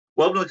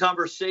Welcome to the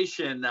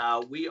conversation.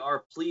 We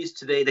are pleased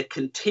today to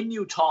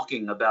continue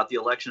talking about the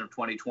election of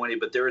 2020,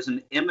 but there is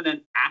an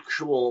imminent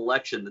actual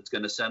election that's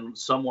going to send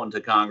someone to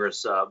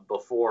Congress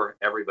before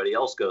everybody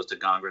else goes to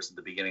Congress at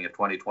the beginning of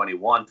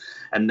 2021,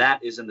 and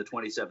that is in the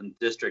 27th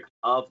District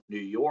of New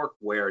York,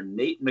 where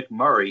Nate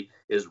McMurray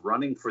is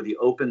running for the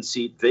open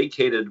seat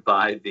vacated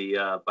by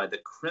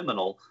the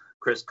criminal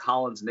Chris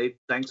Collins. Nate,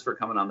 thanks for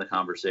coming on the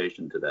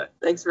conversation today.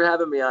 Thanks for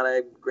having me on.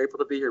 I'm grateful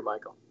to be here,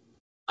 Michael.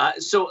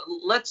 So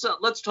let's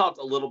talk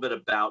a little bit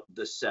about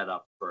the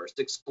setup first.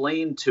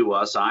 Explain to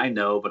us, I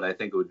know, but I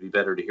think it would be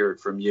better to hear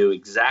it from you,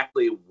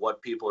 exactly what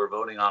people are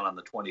voting on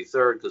the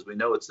 23rd, because we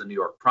know it's the New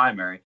York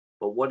primary,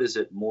 but what is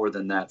it more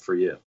than that for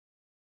you?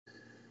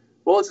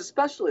 Well, it's a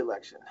special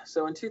election.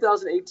 So in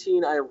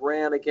 2018, I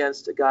ran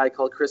against a guy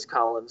called Chris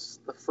Collins,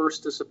 the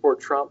first to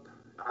support Trump,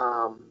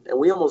 and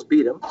we almost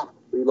beat him.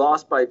 We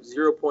lost by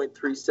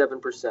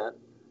 0.37%. It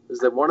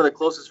was one of the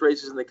closest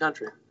races in the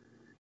country.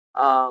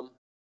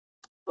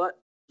 But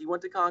he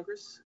went to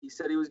Congress. He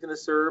said he was going to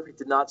serve. He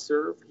did not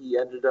serve. He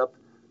ended up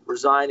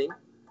resigning,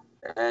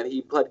 and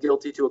he pled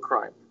guilty to a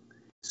crime.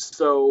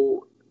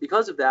 So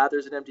because of that,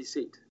 there's an empty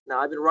seat. Now,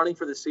 I've been running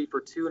for the seat for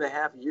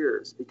 2.5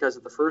 years because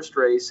of the first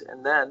race,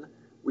 and then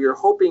we are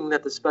hoping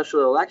that the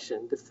special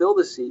election to fill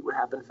the seat would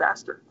happen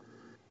faster.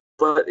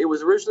 But it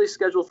was originally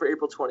scheduled for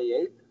April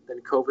 28th. Then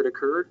COVID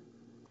occurred.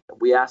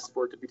 We asked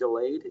for it to be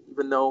delayed,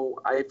 even though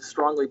I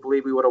strongly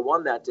believe we would have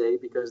won that day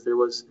because there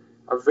was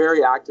a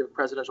very active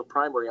presidential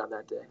primary on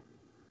that day.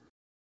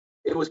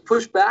 It was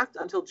pushed back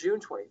until June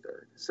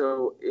 23rd.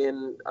 So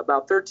in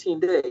about 13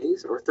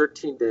 days,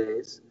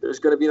 there's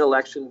going to be an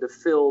election to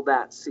fill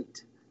that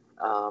seat.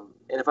 And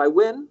if I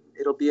win,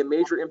 it'll be a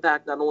major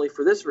impact not only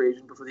for this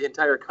region, but for the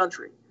entire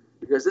country,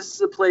 because this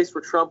is a place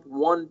where Trump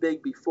won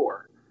big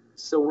before.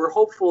 So we're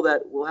hopeful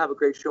that we'll have a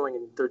great showing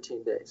in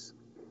 13 days.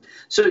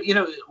 So,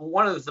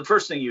 one of the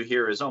first thing you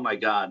hear is, oh, my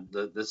God,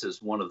 this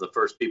is one of the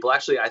first people.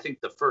 Actually, I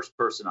think the first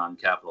person on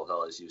Capitol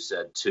Hill, as you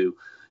said, to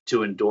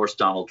endorse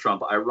Donald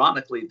Trump.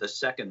 Ironically, the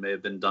second may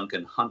have been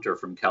Duncan Hunter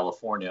from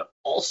California,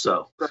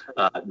 also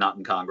not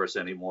in Congress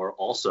anymore,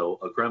 also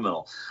a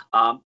criminal.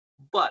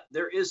 But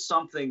there is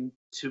something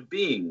to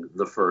being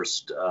the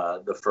first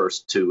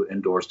to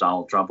endorse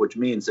Donald Trump, which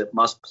means it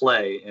must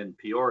play in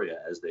Peoria,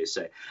 as they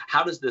say.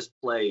 How does this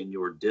play in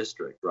your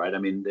district, right? I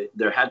mean,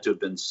 there had to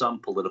have been some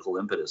political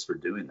impetus for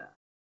doing that.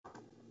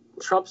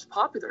 Trump's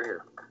popular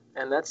here,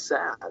 and that's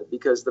sad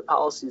because the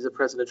policies of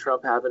President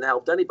Trump haven't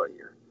helped anybody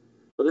here.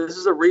 But this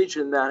is a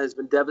region that has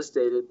been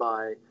devastated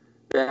by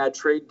bad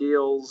trade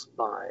deals,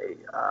 by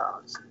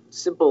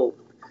simple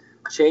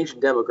change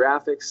in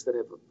demographics that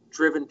have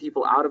driven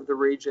people out of the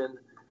region.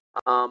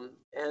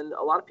 And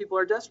a lot of people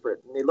are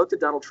desperate. And they looked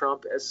at Donald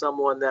Trump as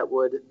someone that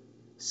would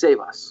save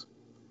us,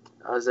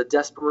 as a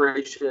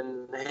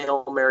desperation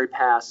Hail Mary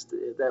pass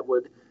that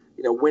would,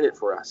 win it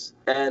for us.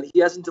 And he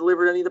hasn't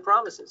delivered any of the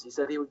promises. He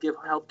said he would give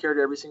health care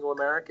to every single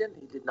American.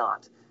 He did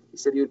not. He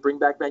said he would bring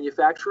back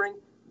manufacturing.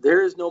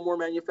 There is no more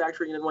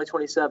manufacturing in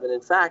NY27.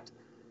 In fact,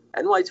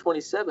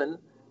 NY27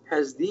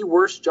 has the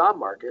worst job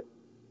market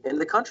in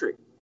the country,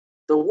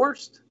 the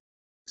worst.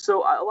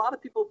 So a lot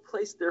of people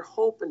place their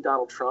hope in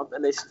Donald Trump,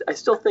 and I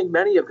still think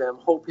many of them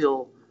hope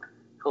he'll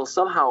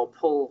somehow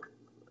pull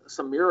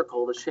some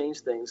miracle to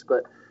change things.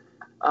 But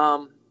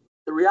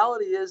the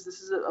reality is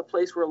this is a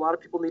place where a lot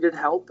of people needed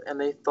help, and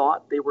they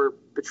thought they were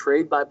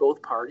betrayed by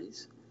both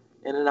parties.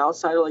 And an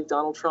outsider like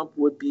Donald Trump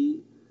would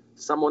be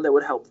someone that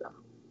would help them.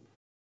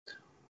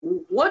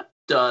 What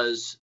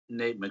does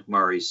Nate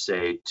McMurray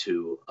say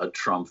to a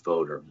Trump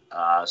voter,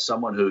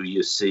 someone who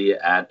you see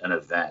at an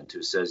event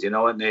who says, you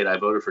know what, Nate, I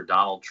voted for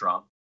Donald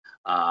Trump.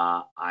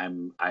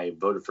 I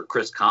voted for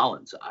Chris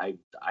Collins. I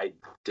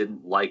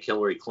didn't like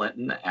Hillary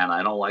Clinton, and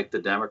I don't like the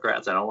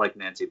Democrats. I don't like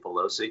Nancy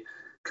Pelosi.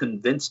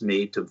 Convince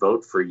me to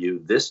vote for you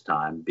this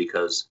time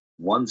because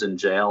one's in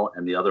jail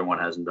and the other one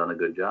hasn't done a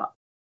good job.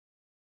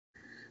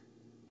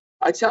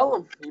 I tell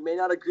them, you may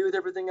not agree with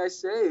everything I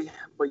say,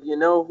 but you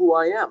know who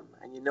I am,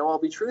 and you know I'll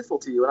be truthful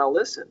to you, and I'll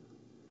listen.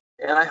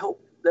 And I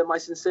hope that my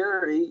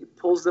sincerity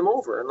pulls them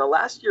over. And the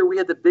last year, we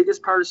had the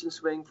biggest partisan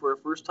swing for a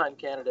first-time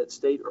candidate,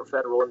 state or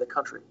federal, in the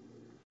country,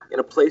 in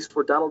a place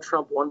where Donald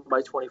Trump won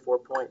by 24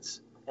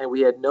 points. And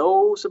we had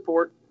no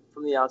support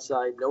from the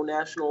outside, no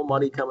national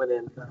money coming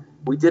in.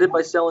 We did it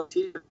by selling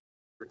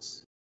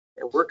T-shirts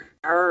and working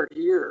hard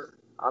here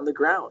on the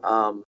ground.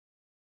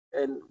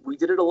 And we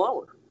did it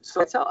alone.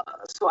 So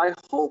I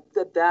hope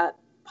that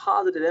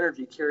positive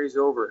energy carries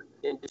over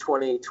into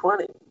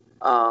 2020.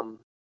 But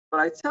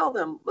I tell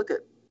them,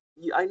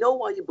 I know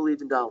why you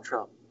believed in Donald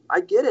Trump.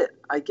 I get it.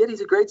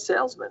 He's a great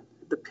salesman.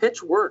 The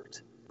pitch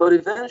worked. But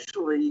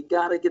eventually, you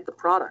got to get the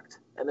product.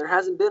 And there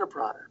hasn't been a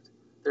product.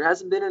 There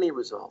hasn't been any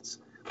results.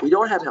 We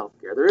don't have health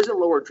care. There isn't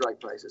lower drug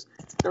prices.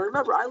 Now,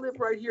 remember, I live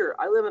right here.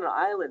 I live in an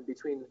island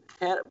between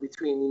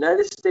the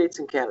United States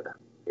and Canada.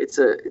 It's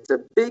a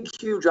big,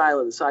 huge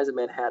island the size of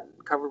Manhattan,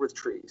 covered with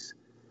trees.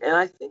 And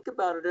I think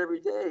about it every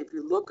day. If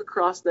you look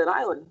across that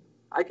island,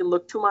 I can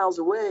look 2 miles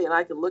away and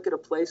I can look at a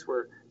place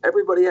where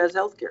everybody has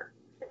health care.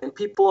 And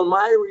people in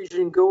my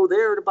region go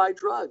there to buy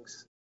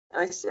drugs.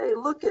 And I say,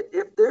 look,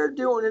 if they're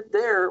doing it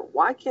there,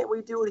 why can't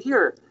we do it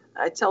here?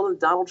 And I tell them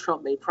Donald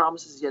Trump made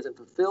promises he hasn't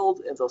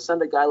fulfilled. If they'll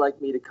send a guy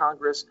like me to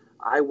Congress,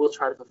 I will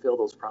try to fulfill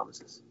those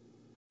promises.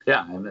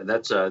 Yeah, and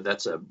that's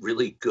a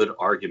really good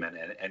argument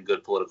and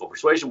good political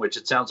persuasion, which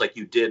it sounds like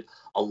you did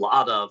a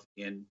lot of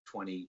in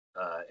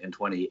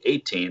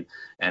 2018,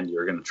 and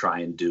you're going to try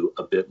and do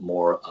a bit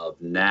more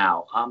of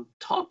now.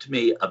 Talk to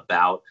me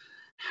about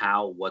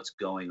how what's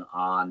going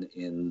on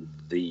in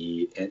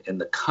the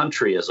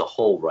country as a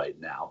whole right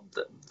now.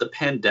 The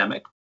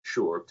pandemic,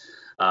 sure.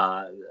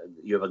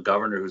 You have a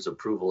governor whose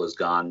approval has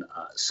gone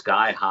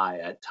sky high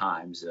at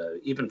times,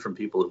 even from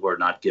people who are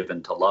not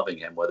given to loving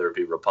him, whether it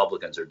be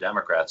Republicans or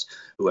Democrats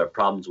who have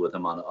problems with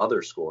him on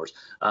other scores.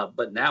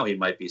 But now he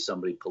might be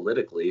somebody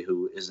politically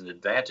who is an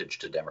advantage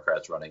to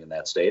Democrats running in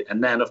that state.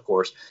 And then, of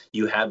course,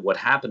 you had what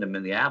happened in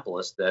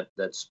Minneapolis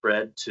that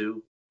spread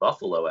to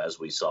Buffalo, as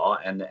we saw,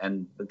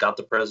 and got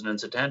the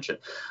president's attention.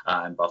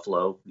 And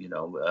Buffalo,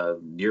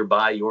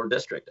 nearby your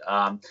district.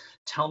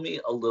 Tell me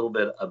a little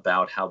bit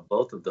about how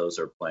both of those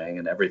are playing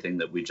and everything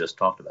that we just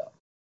talked about.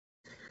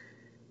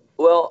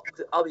 Well,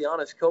 I'll be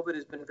honest, COVID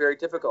has been very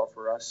difficult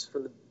for us,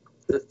 from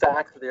the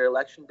fact that their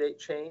election date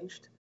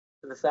changed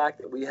to the fact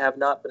that we have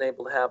not been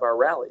able to have our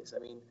rallies. I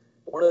mean,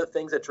 one of the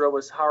things that drove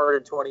us hard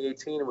in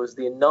 2018 was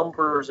the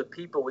numbers of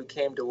people we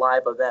came to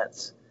live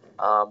events.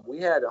 We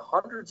had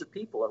hundreds of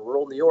people in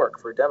rural New York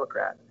for a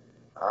Democrat,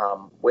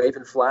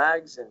 waving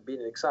flags and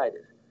being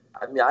excited.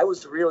 I mean, I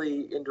was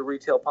really into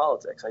retail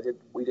politics.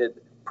 We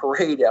did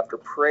parade after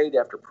parade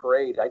after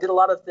parade. I did a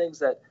lot of things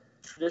that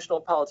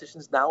traditional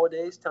politicians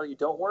nowadays tell you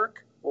don't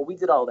work. Well, we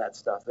did all that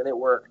stuff, and it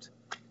worked,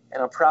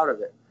 and I'm proud of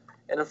it.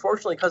 And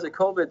unfortunately, because of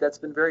COVID, that's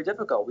been very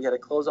difficult. We had to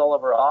close all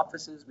of our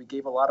offices. We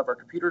gave a lot of our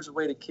computers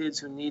away to kids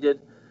who needed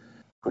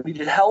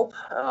help,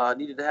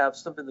 needed to have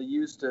something to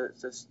use to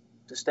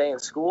stay in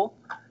school.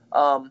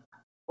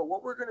 But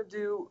what we're going to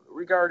do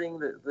regarding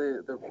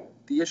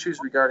the issues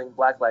regarding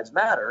Black Lives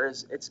Matter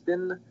is it's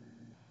been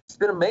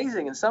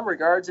amazing in some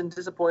regards and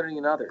disappointing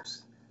in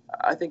others.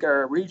 I think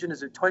our region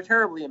is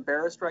terribly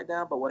embarrassed right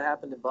now by what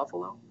happened in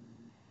Buffalo.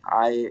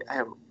 I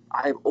have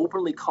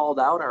openly called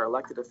out our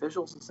elected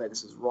officials and say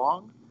this is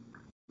wrong.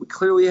 We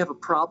clearly have a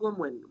problem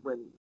when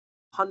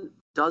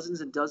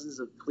dozens and dozens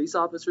of police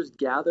officers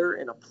gather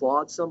and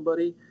applaud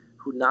somebody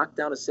who knocked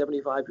down a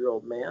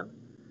 75-year-old man.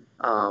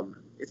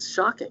 It's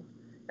shocking.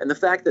 And the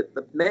fact that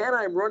the man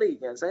I'm running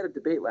against, I had a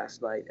debate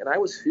last night, and I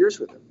was fierce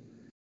with him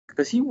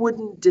because he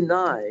wouldn't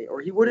deny,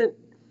 or he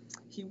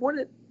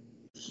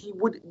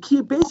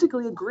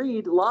basically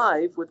agreed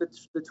live with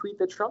the tweet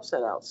that Trump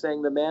sent out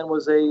saying the man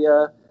was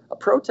a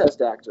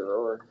protest actor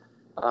or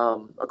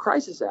a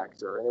crisis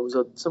actor, and it was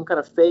some kind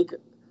of fake,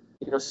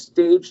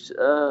 staged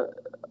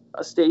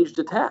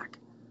attack.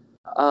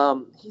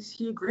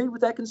 He agreed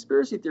with that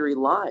conspiracy theory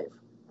live.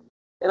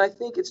 And I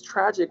think it's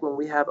tragic when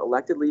we have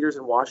elected leaders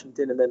in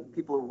Washington and then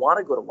people who want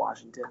to go to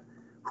Washington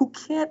who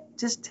can't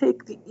just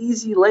take the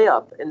easy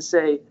layup and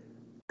say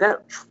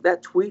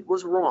that tweet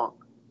was wrong.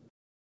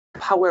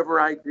 However,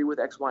 I agree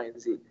with X, Y,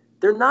 and Z.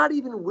 They're not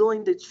even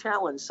willing to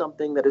challenge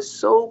something that is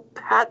so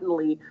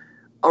patently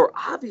or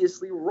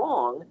obviously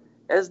wrong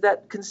as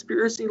that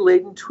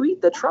conspiracy-laden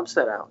tweet that Trump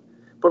sent out.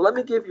 But let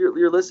me give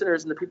your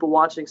listeners and the people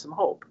watching some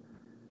hope.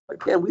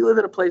 Again, we live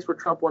in a place where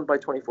Trump won by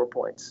 24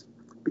 points.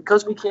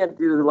 Because we can't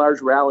do the large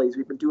rallies,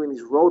 we've been doing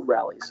these road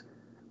rallies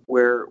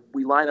where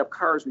we line up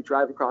cars, we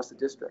drive across the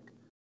district.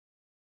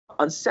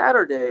 On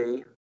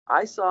Saturday,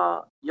 I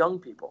saw young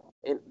people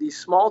in these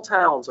small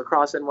towns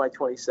across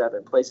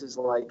NY27, places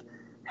like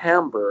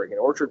Hamburg and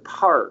Orchard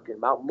Park and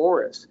Mount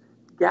Morris,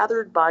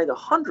 gathered by the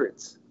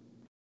hundreds,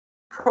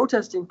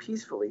 protesting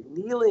peacefully,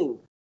 kneeling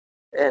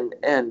and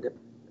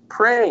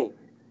praying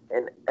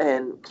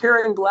and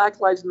carrying Black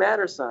Lives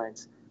Matter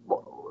signs.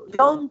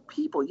 Young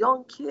people,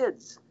 young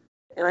kids.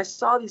 And I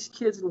saw these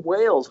kids in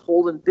Wales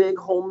holding big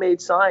homemade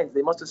signs.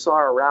 They must have saw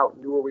our route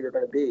and knew where we were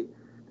going to be.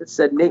 That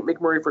said, Nate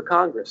McMurray for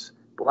Congress,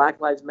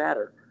 Black Lives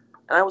Matter.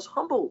 And I was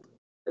humbled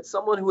that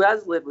someone who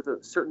has lived with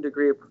a certain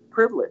degree of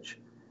privilege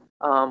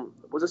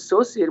was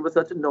associated with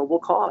such a noble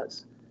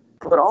cause.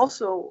 But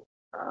also,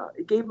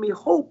 it gave me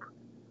hope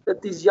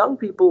that these young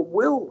people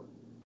will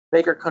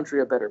make our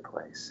country a better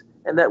place.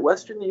 And that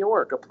Western New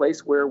York, a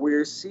place where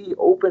we see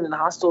open and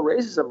hostile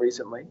racism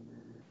recently,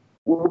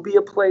 will be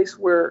a place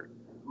where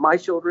my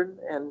children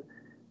and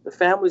the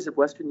families of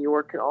Western New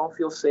York can all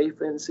feel safe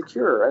and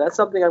secure. And that's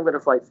something I'm going to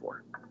fight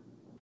for.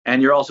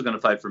 And you're also going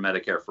to fight for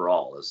Medicare for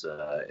all. Is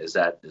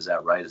that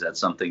right? Is that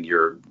something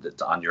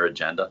that's on your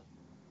agenda?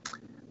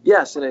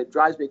 Yes, and it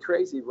drives me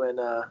crazy when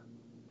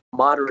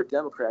moderate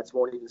Democrats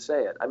won't even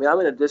say it. I mean, I'm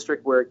in a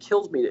district where it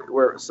kills me,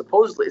 where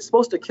supposedly it's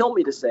supposed to kill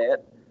me to say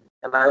it,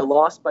 and I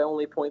lost by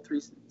only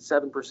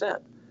 0.37%.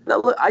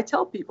 Now, look, I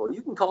tell people,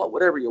 you can call it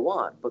whatever you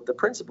want, but the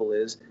principle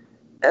is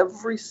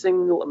every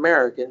single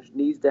American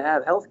needs to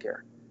have health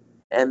care,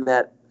 and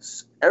that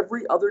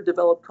every other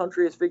developed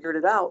country has figured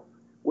it out,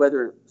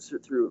 whether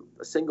through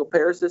a single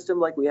payer system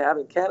like we have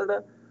in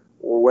Canada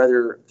or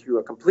whether through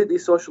a completely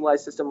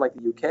socialized system like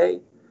the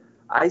UK,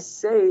 I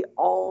say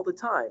all the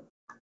time,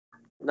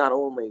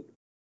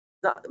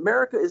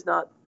 America is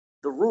not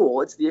the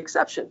rule, it's the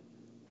exception.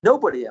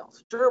 Nobody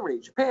else, Germany,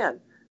 Japan,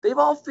 they've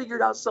all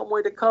figured out some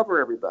way to cover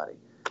everybody.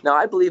 Now,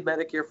 I believe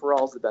Medicare for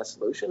all is the best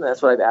solution. And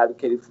that's what I've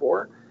advocated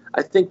for.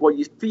 I think what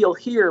you feel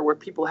here, where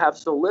people have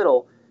so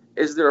little,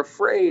 is they're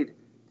afraid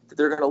that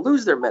they're going to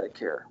lose their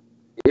Medicare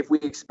if we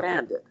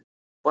expand it.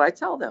 But I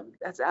tell them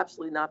that's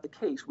absolutely not the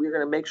case. We're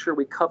going to make sure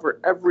we cover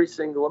every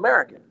single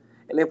American.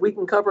 And if we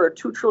can cover a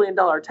 $2 trillion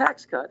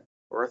tax cut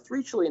or a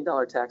 $3 trillion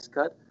tax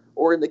cut,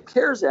 or in the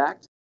CARES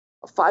Act,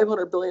 a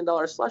 $500 billion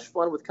slush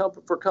fund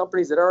for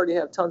companies that already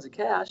have tons of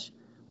cash,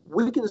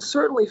 we can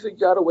certainly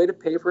figure out a way to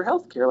pay for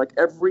health care like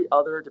every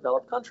other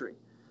developed country.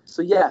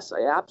 So yes,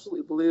 I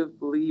absolutely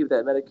believe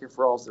that Medicare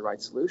for all is the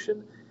right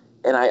solution.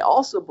 And I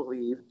also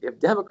believe if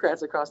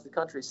Democrats across the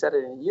country said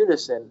it in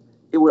unison,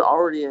 it would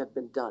already have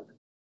been done.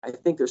 I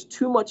think there's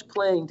too much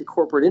playing to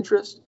corporate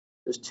interest.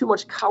 There's too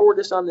much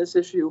cowardice on this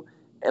issue.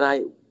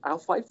 And I'll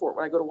fight for it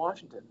when I go to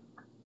Washington.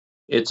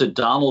 It's a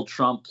Donald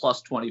Trump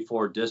plus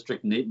 24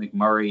 district. Nate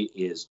McMurray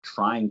is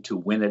trying to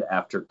win it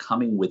after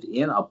coming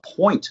within a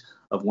point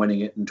of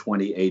winning it in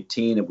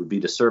 2018. It would be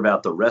to serve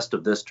out the rest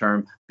of this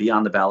term, be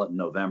on the ballot in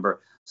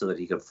November, so that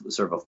he could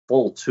serve a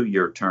full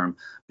 2-year term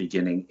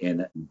beginning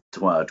in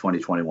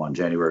 2021,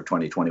 January of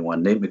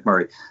 2021. Nate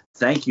McMurray,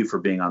 thank you for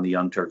being on the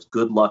Young Turks.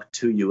 Good luck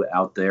to you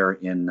out there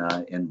in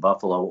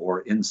Buffalo, or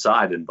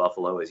inside in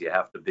Buffalo, as you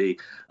have to be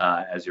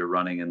as you're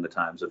running in the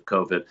times of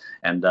COVID.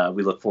 And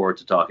we look forward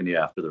to talking to you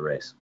after the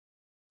race.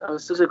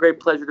 It's just a great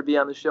pleasure to be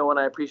on the show, and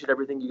I appreciate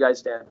everything you guys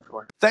stand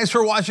for. Thanks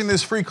for watching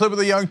this free clip of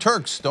the Young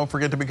Turks. Don't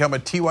forget to become a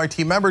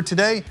TYT member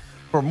today.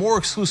 For more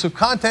exclusive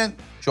content,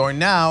 join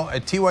now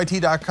at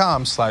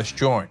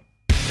tyt.com/join.